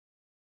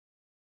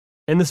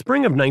In the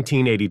spring of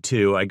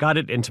 1982, I got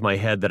it into my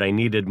head that I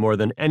needed more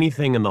than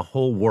anything in the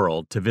whole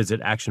world to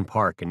visit Action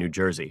Park in New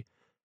Jersey.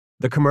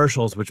 The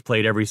commercials, which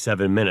played every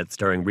 7 minutes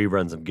during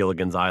reruns of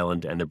Gilligan's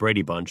Island and The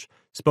Brady Bunch,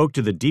 spoke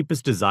to the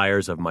deepest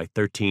desires of my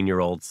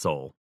 13-year-old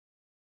soul.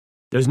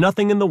 There's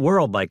nothing in the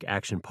world like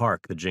Action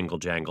Park, the jingle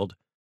jangled.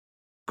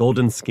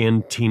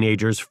 Golden-skinned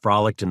teenagers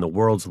frolicked in the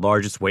world's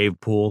largest wave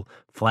pool,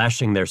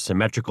 flashing their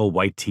symmetrical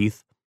white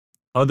teeth.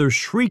 Others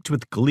shrieked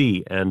with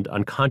glee and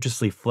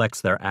unconsciously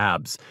flexed their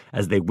abs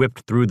as they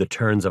whipped through the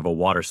turns of a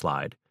water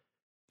slide.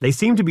 They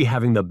seemed to be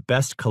having the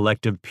best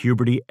collective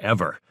puberty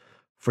ever,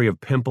 free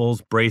of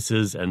pimples,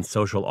 braces, and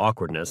social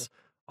awkwardness,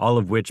 all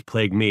of which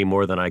plagued me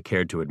more than I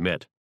cared to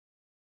admit.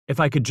 If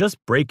I could just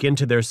break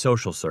into their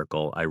social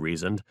circle, I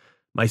reasoned,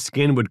 my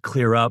skin would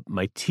clear up,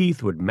 my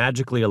teeth would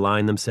magically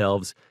align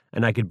themselves,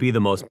 and I could be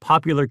the most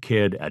popular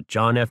kid at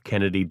John F.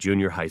 Kennedy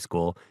Junior High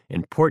School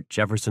in Port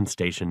Jefferson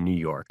Station, New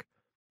York.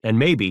 And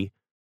maybe,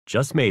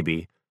 just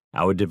maybe,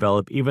 I would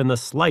develop even the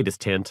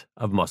slightest hint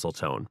of muscle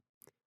tone.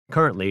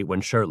 Currently,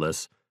 when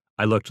shirtless,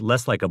 I looked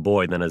less like a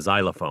boy than a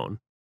xylophone,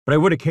 but I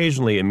would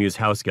occasionally amuse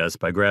houseguests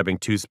by grabbing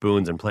 2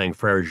 spoons and playing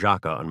Frere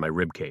Jacques on my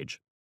ribcage.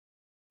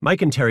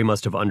 Mike and Terry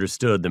must have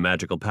understood the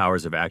magical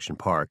powers of Action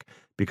Park,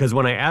 because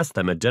when I asked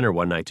them at dinner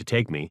one night to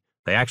take me,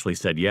 they actually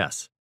said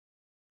yes.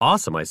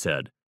 Awesome, I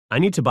said. I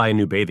need to buy a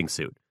new bathing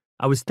suit.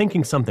 I was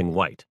thinking something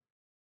white.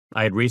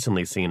 I had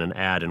recently seen an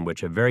ad in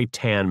which a very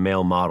tan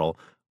male model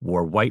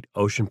wore white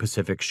Ocean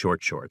Pacific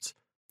short shorts.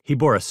 He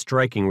bore a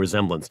striking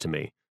resemblance to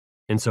me,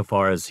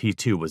 insofar as he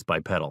too was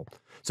bipedal.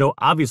 So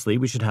obviously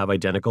we should have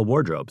identical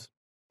wardrobes.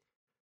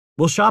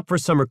 We'll shop for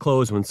summer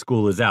clothes when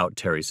school is out,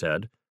 Terry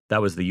said.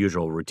 That was the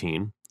usual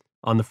routine.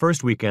 On the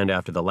first weekend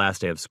after the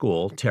last day of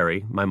school,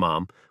 Terry, my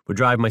mom, would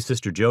drive my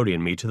sister Jody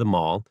and me to the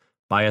mall,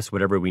 buy us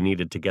whatever we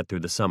needed to get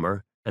through the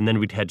summer, and then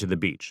we'd head to the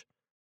beach.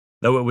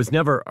 Though it was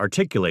never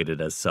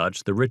articulated as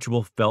such, the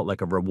ritual felt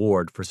like a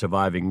reward for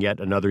surviving yet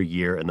another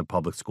year in the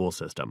public school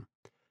system.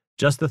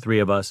 Just the 3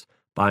 of us,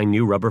 buying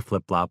new rubber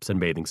flip-flops and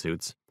bathing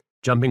suits,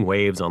 jumping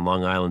waves on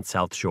Long Island's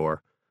South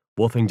Shore,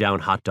 wolfing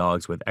down hot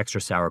dogs with extra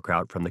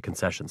sauerkraut from the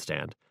concession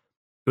stand.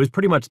 It was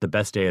pretty much the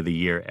best day of the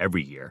year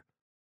every year.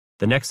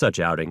 The next such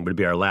outing would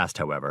be our last,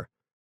 however.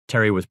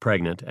 Terry was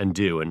pregnant and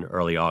due in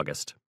early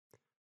August.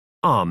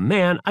 "Aw,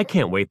 man, I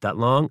can't wait that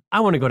long.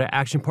 I want to go to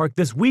Action Park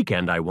this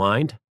weekend," I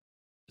whined.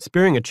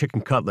 Spearing a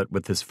chicken cutlet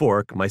with his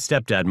fork, my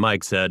stepdad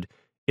Mike said,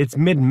 "It's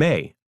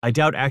mid-May. I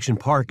doubt Action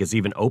Park is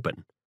even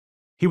open."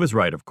 He was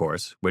right, of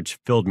course, which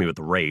filled me with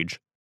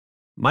rage.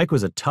 Mike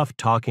was a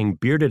tough-talking,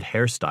 bearded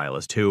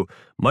hairstylist who,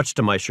 much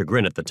to my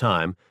chagrin at the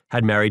time,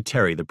 had married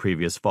Terry the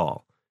previous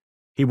fall.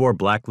 He wore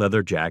black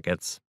leather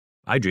jackets.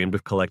 I dreamed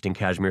of collecting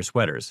cashmere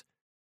sweaters.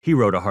 He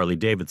rode a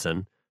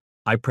Harley-Davidson.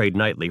 I prayed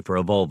nightly for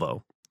a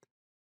Volvo.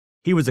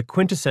 He was a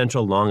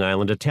quintessential Long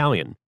Island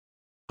Italian.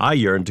 I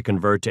yearned to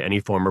convert to any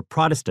form of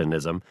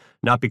Protestantism,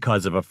 not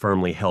because of a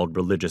firmly held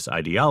religious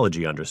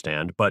ideology,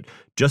 understand, but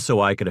just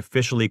so I could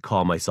officially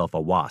call myself a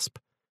WASP.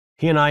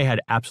 He and I had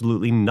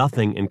absolutely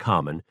nothing in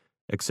common,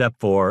 except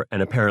for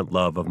an apparent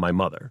love of my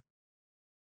mother.